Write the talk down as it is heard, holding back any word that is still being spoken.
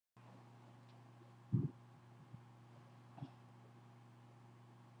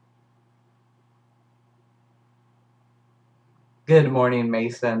Good morning,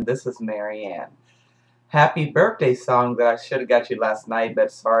 Mason. This is Marianne. Happy birthday song that I should have got you last night, but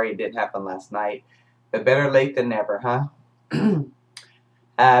sorry it didn't happen last night. But better late than never, huh?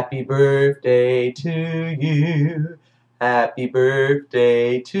 Happy birthday to you. Happy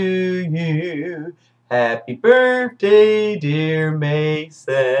birthday to you. Happy birthday, dear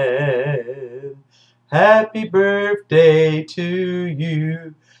Mason. Happy birthday to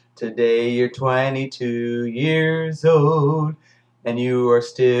you. Today you're 22 years old, and you are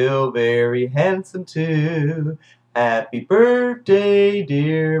still very handsome too. Happy birthday,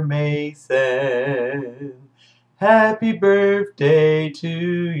 dear Mason. Happy birthday to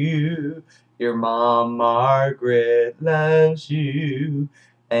you. Your mom Margaret loves you,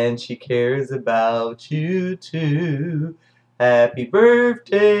 and she cares about you too. Happy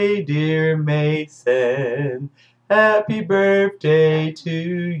birthday, dear Mason. Happy birthday to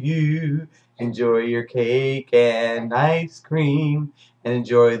you. Enjoy your cake and ice cream, and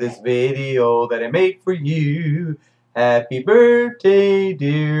enjoy this video that I made for you. Happy birthday,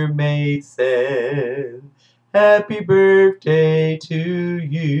 dear Mason. Happy birthday to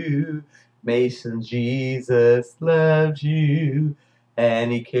you. Mason, Jesus loves you,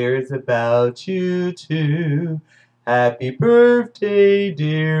 and he cares about you too. Happy birthday,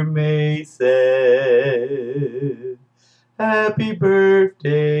 dear Mason. Happy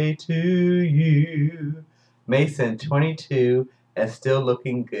birthday to you. Mason, 22, and still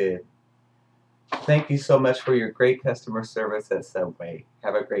looking good. Thank you so much for your great customer service at Subway.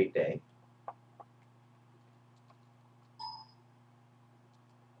 Have a great day.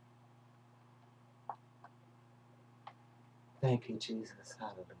 Thank you, Jesus.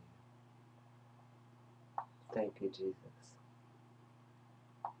 Hallelujah. Thank you, Jesus.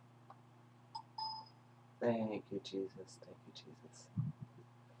 Thank you, Jesus. Thank you, Jesus.